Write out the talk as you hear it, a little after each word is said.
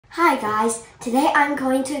Hi guys, today I'm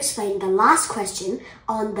going to explain the last question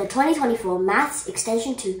on the 2024 Maths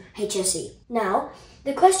Extension to HSC. Now,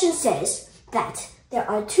 the question says that there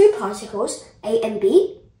are two particles, A and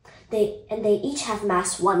B, and they each have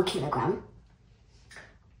mass 1 kilogram.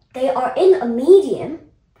 They are in a medium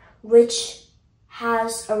which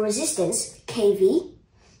has a resistance, kV,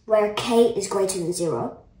 where K is greater than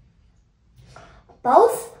 0.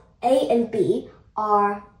 Both A and B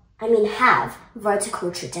have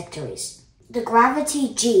vertical trajectories. The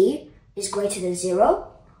gravity G is greater than 0,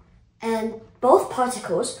 and both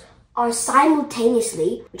particles are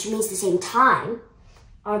simultaneously, which means the same time,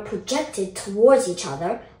 are projected towards each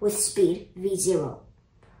other with speed v0.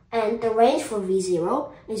 And the range for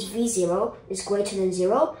v0 is greater than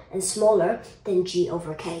 0 and smaller than g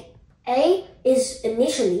over k. A is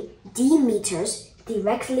initially d meters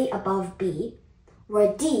directly above B,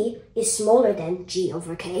 where d is smaller than g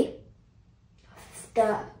over k.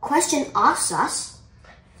 The question asks us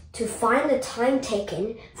to find the time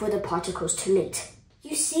taken for the particles to meet.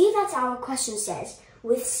 You see that our question says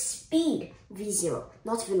with speed v0,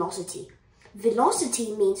 not velocity.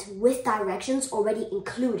 Velocity means with directions already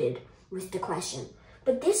included with the question,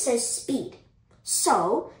 but this says speed.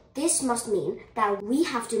 So this must mean that we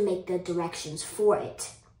have to make the directions for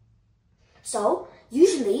it. So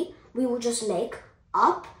usually we will just make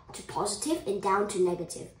up to positive and down to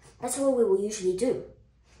negative. That's what we will usually do.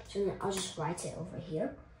 So I'll just write it over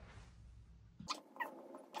here.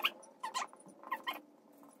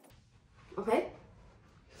 Okay.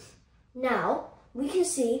 Now we can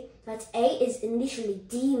see that A is initially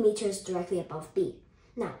d meters directly above B.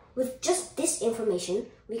 Now, with just this information,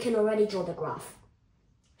 we can already draw the graph.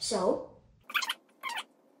 So,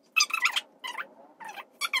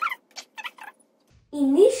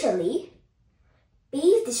 initially,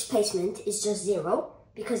 B's displacement is just 0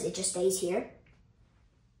 because it just stays here.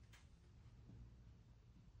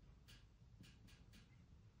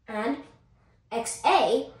 And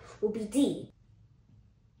XA will be D.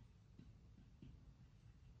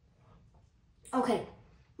 Okay,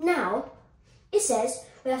 now it says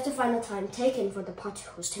we have to find the time taken for the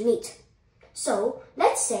particles to meet. So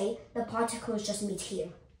let's say the particles just meet here.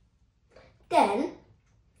 Then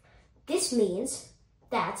this means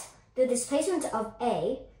that the displacement of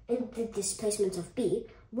A and the displacement of B,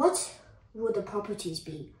 what would the properties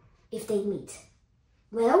be if they meet?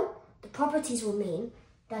 Well, the properties will mean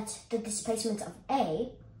that the displacement of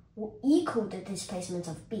A will equal the displacement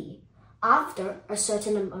of B after a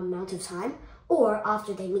certain amount of time or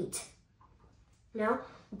after they meet. Now,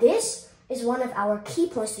 this is one of our key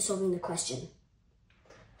points to solving the question.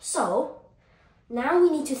 So, now we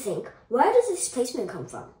need to think, where does the displacement come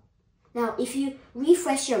from? Now, if you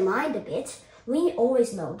refresh your mind a bit, we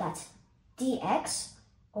always know that dx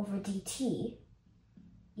over dt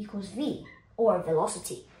equals v, or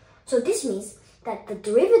velocity. So this means that the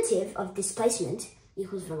derivative of displacement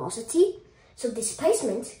equals velocity. So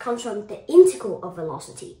displacement comes from the integral of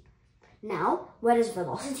velocity. Now, where does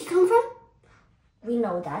velocity come from? We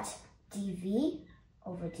know that dv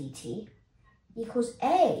over dt equals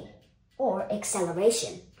a, or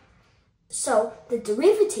acceleration. So the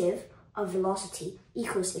derivative of velocity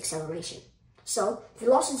equals acceleration. So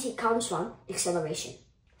velocity comes from acceleration.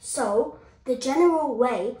 So the general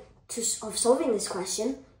way of solving this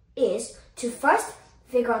question is to first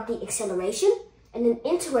figure out the acceleration and then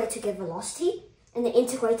integrate to get velocity and then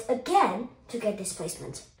integrate again to get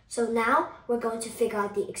displacement. So now we're going to figure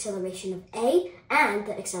out the acceleration of A and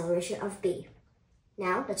the acceleration of B.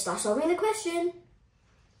 Now let's start solving the question.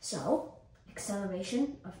 So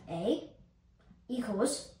acceleration of A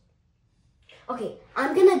equals, okay,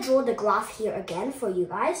 I'm gonna draw the graph here again for you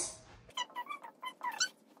guys.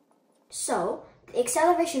 So the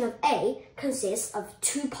acceleration of A consists of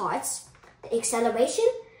two parts, the acceleration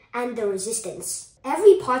and the resistance.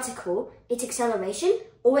 Every particle, its acceleration,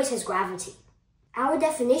 always has gravity. Our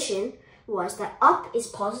definition was that up is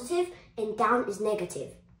positive and down is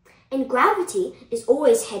negative. And gravity is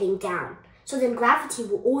always heading down. So then gravity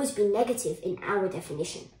will always be negative in our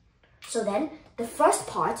definition. So then the first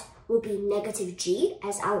part will be negative g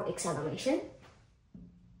as our acceleration.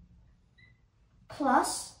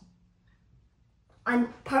 Plus,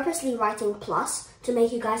 I'm purposely writing plus to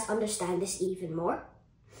make you guys understand this even more.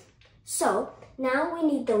 So now we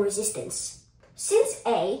need the resistance. Since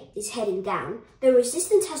A is heading down, the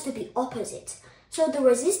resistance has to be opposite. So the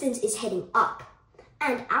resistance is heading up,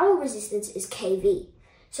 and our resistance is kV.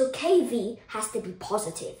 So kV has to be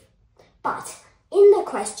positive. But in the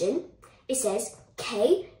question, it says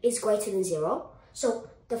K is greater than 0. So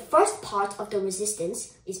the first part of the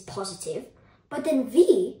resistance is positive, but then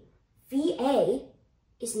VA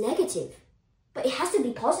is negative, but it has to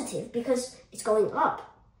be positive because it's going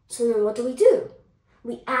up. So then what do?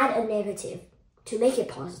 We add a negative to make it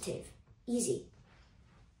positive. Easy.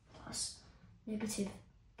 Plus negative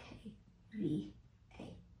kVA.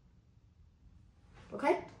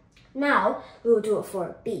 Okay? Now we will do it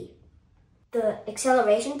for B. The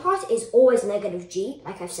acceleration part is always negative g,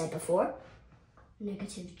 like I've said before.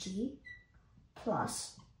 Negative g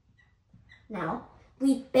plus. Now,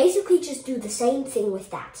 we basically just do the same thing with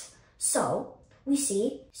that. So, we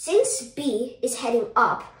see, since B is heading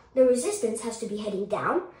up, the resistance has to be heading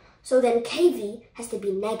down, so then kV has to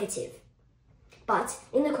be negative. But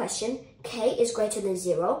in the question, K is greater than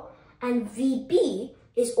 0, and VB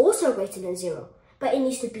is also greater than 0, but it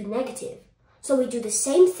needs to be negative. So we do the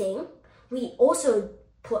same thing, we also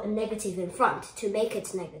put a negative in front to make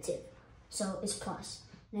it negative. So it's plus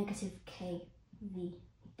negative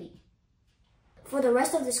kVB. For the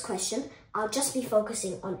rest of this question, I'll just be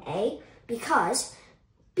focusing on A because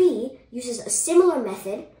B uses a similar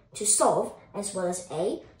method to solve as well as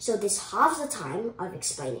A, so this halves the time of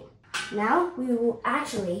explaining. Now we will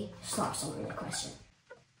actually start solving the question.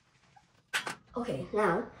 Okay,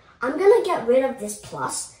 now I'm gonna get rid of this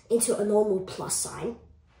plus into a normal plus sign.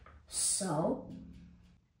 So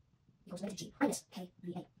equals negative g minus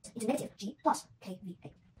kVA into negative g plus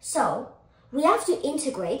kVA. So we have to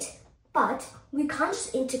integrate, but we can't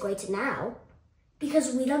just integrate now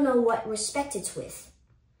because we don't know what respect it's with.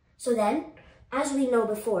 So then, as we know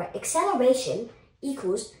before, acceleration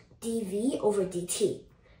equals dv over dt.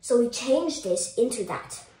 So we change this into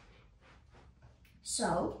that.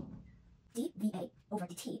 So dva over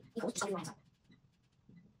dt equals just on the right side.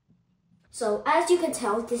 So as you can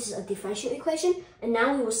tell, this is a differential equation, and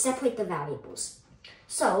now we will separate the variables.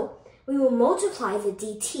 So we will multiply the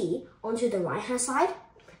dt onto the right-hand side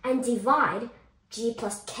and divide g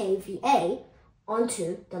plus kVA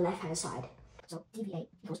onto the left-hand side. So dVA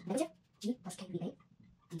equals negative g plus kVA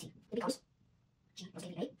dt. It becomes g plus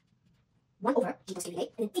kVA 1 over g plus kVA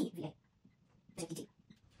and then dVA dt.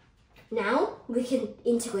 Now we can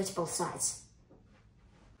integrate both sides.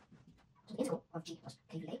 So the integral of g plus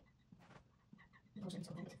kVA equals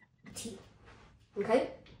negative t. Okay?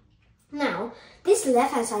 Now, this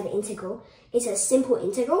left-hand side integral is a simple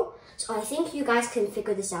integral, so I think you guys can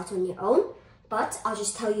figure this out on your own, but I'll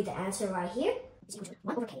just tell you the answer right here. It's equal to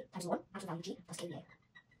 1 over k times 1 absolute value g plus kVA.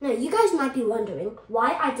 Now, you guys might be wondering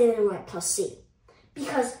why I didn't write plus c,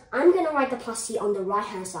 because I'm going to write the plus c on the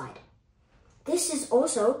right-hand side. This is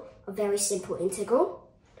also a very simple integral,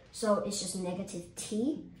 so it's just negative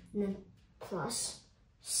t and then plus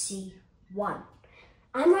c1.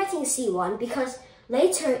 I'm writing c1 because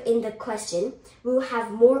later in the question, we will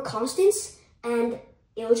have more constants and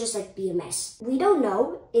it will just like be a mess. We don't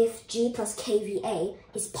know if g plus kVA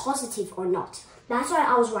is positive or not. That's why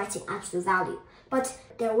I was writing absolute value. But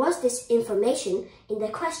there was this information in the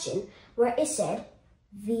question where it said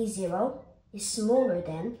V0 is smaller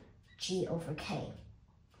than g over k.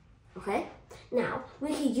 Okay? Now, we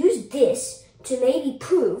can use this to maybe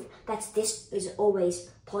prove that this is always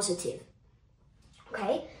positive.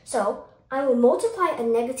 Okay? So, I will multiply a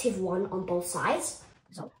negative 1 on both sides.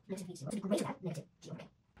 So, negative V0 to be greater than negative g over k.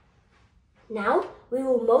 Now, we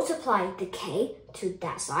will multiply the k to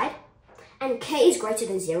that side. And k is greater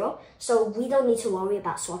than 0, so we don't need to worry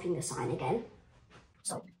about swapping the sign again.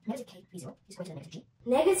 So, negative k V0 is greater than negative g.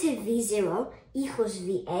 Negative V0 equals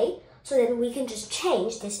VA, so then we can just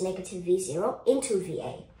change this negative V0 into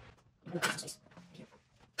VA. Okay,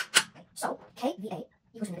 so, kVA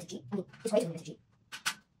equals negative g, is greater than negative g.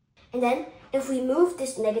 And then, if we move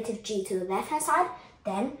this negative g to the left-hand side,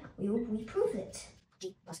 then we will reprove it.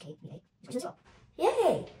 G plus kVA is greater than 0.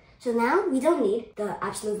 Yay! So now, we don't need the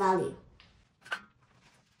absolute value.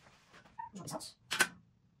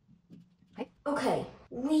 Okay,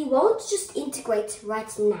 we won't just integrate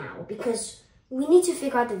right now because we need to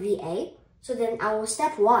figure out the VA. So then our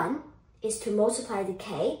step 1 is to multiply the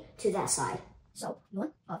k to that side. So 1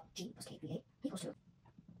 of g plus kVA equals 2. And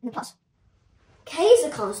then plus. K is a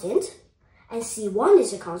constant and C1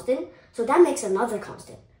 is a constant, so that makes another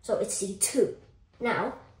constant. So it's C2.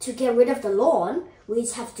 Now, to get rid of the ln, we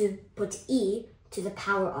just have to put e to the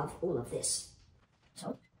power of all of this.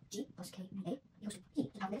 So g plus kVA equals to e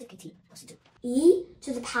to the power of negative kt plus c2. E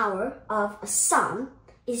to the power of a sum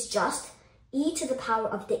is just e to the power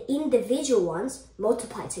of the individual ones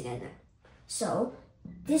multiplied together. So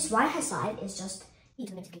this right-hand side is just e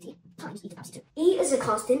to the negative kt times e to the power of c2. E is a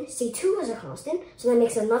constant, c2 is a constant, so that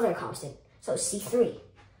makes another constant. So it's c3. So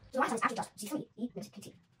the right side is actually just c3 e negative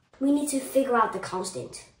kt. We need to figure out the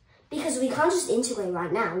constant because we can't just integrate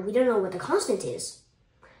right now. We don't know what the constant is.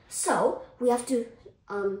 So we have to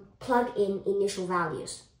plug in initial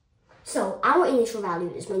values. So our initial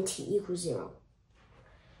value is when t equals 0.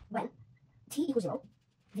 When t equals 0,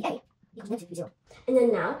 VA equals negative v0. And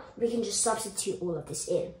then now we can just substitute all of this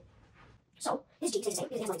in. So this g stays the same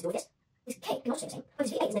because it has nothing to do with this. This k can also stay the same, but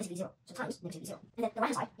this VA is negative v0, so times negative v0. And then the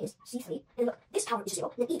right hand side is c3, and look, this power is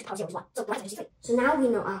 0, and then e to the power 0 is 1, so the right hand side is c3. So now we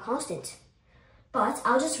know our constant. But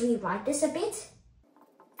I'll just rewrite this a bit.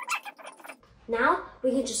 Now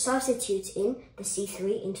we can just substitute in the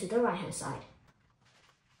c3 into the right hand side.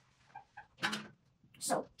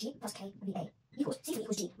 So g plus k VA equals c3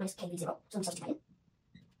 equals g minus k v0, so we substitute that in.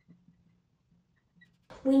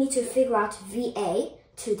 We need to figure out VA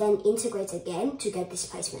to then integrate again to get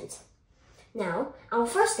displacement. Now, our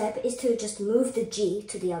first step is to just move the g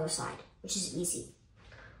to the other side, which is easy.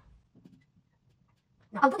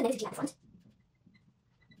 Now, I'll put the negative g at the front.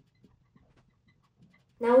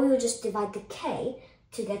 Now we will just divide the k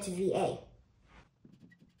to get to VA.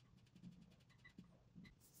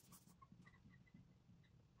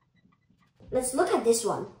 Let's look at this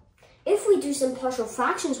one. If we do some partial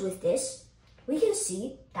fractions with this, we can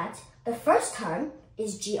see that the first term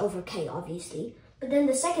is g over k, obviously, but then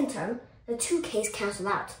the second term, the two k's cancel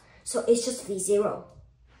out, so it's just v0. So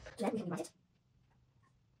then we can rewrite it.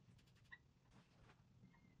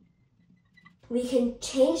 We can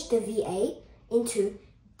change the VA into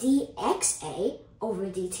dxa over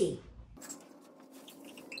dt.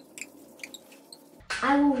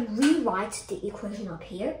 I will rewrite the equation up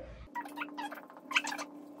here.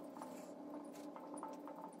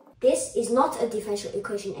 This is not a differential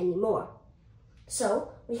equation anymore.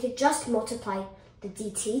 So we could just multiply the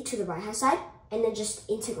dt to the right hand side and then just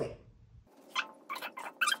integrate.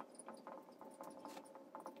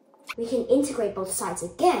 We can integrate both sides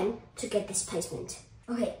again to get displacement.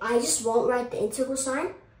 Okay, I just won't write the integral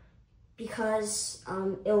sign because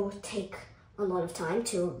it will take a lot of time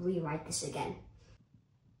to rewrite this again.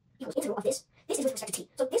 Equals integral of this. This is with respect to t.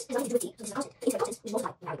 So this has nothing to do with t, so this is a constant. The integral constant is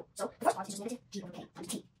multiply the variable. So the first part is just negative g over k times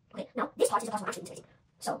t. Okay, now this part is the part we're actually integrating.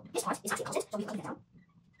 So this part is actually a constant, so we can copy that down.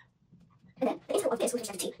 And then the integral of this with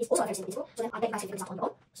respect to t is also a very simple integral, so then I bet you guys can figure this out on your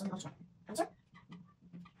own. So then I'll just write answer.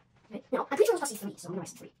 Okay, now I'm pretty sure it was plus c3, so I'm going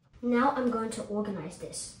to write c3. Now I'm going to organize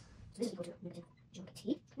this. So this is equal to negative g over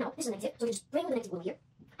t. Now this is a negative, so we just bring the negative over here.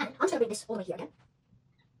 And I'm just going to bring this all the way here again.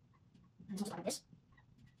 And let's multiply by this.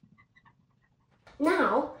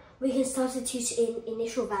 Now we can substitute in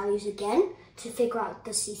initial values again to figure out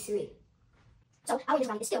the c3. So our initial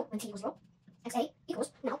value is still when t equals 0. xa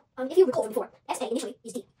equals, now, if you recall from before, xa initially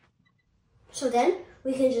is d. So then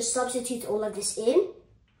we can just substitute all of this in.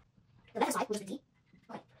 The left hand side will just be d.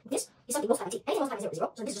 Okay, this is something multiplied by t. Anything multiplied by 0 is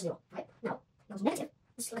 0, so this is 0. Right? Now, it was negative.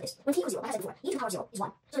 Let's look at this. When t equals 0, like I said before, e to the power 0 is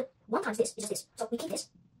 1. So 1 times this is just this. So we keep this,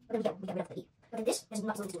 but then we get rid of the e. But then this has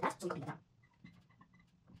nothing to do with that, so we copy that down.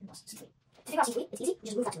 And plus c3. To figure out c3, it's easy. We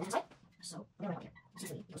just move that to the left hand side. So we're going to write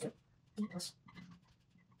here. c3 equals to d plus.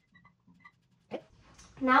 Okay.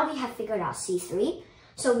 Now we have figured out c3,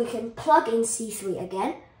 so we can plug in c3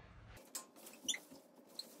 again.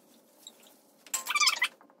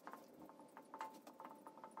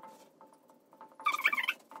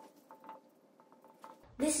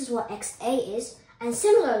 This is what xa is, and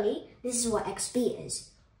similarly, this is what xb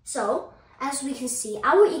is. So, as we can see,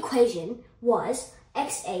 our equation was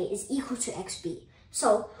xa is equal to xb.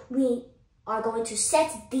 So, we are going to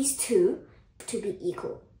set these two to be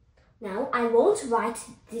equal. Now, I won't write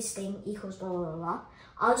this thing equals blah, blah, blah, blah.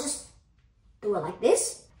 I'll just do it like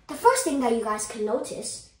this. The first thing that you guys can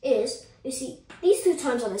notice is, you see, these two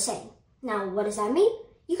terms are the same. Now, what does that mean?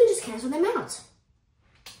 You can just cancel them out.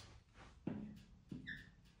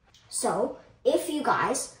 So, if you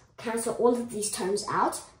guys cancel all of these terms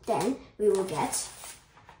out, then we will get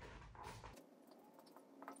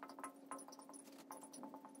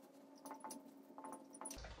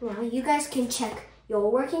now you guys can check your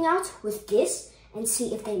working out with this and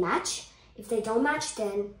see if they match. If they don't match,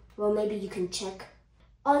 then, well, maybe you can check.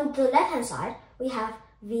 On the left-hand side, we have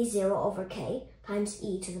v0 over k times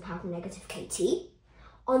e to the power of negative kt.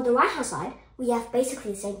 On the right-hand side, we have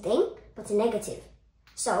basically the same thing, but a negative.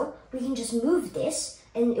 So we can just move this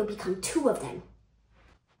and it'll become two of them.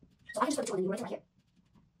 So I can just put two of them right here.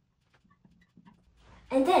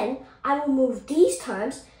 And then I will move these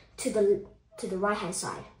terms to the right hand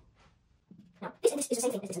side. Now this and this is the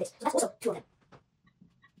same thing as this and this. So that's also two of them.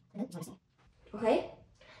 And then okay?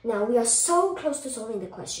 Now we are so close to solving the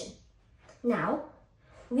question. Now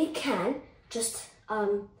we can just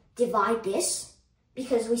divide this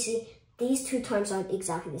because we see these two terms are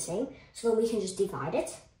exactly the same, so then we can just divide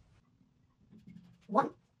it. 1.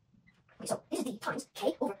 Okay, so this is d times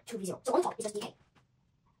k over 2v0. So on top is just dk.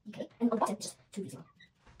 And on the bottom is just 2v0.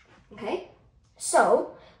 Okay,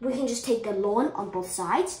 so we can just take the ln on both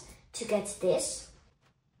sides to get this.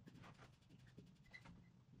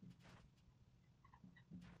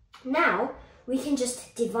 Now we can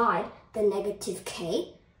just divide the negative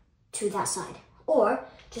k to that side, or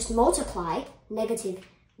just multiply negative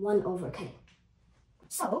 1 over k.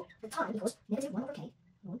 So the time equals negative 1 over k,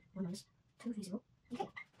 1 minus 230, okay.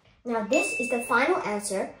 Now this is the final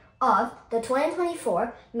answer of the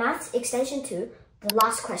 2024 Maths Extension 2, the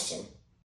last question.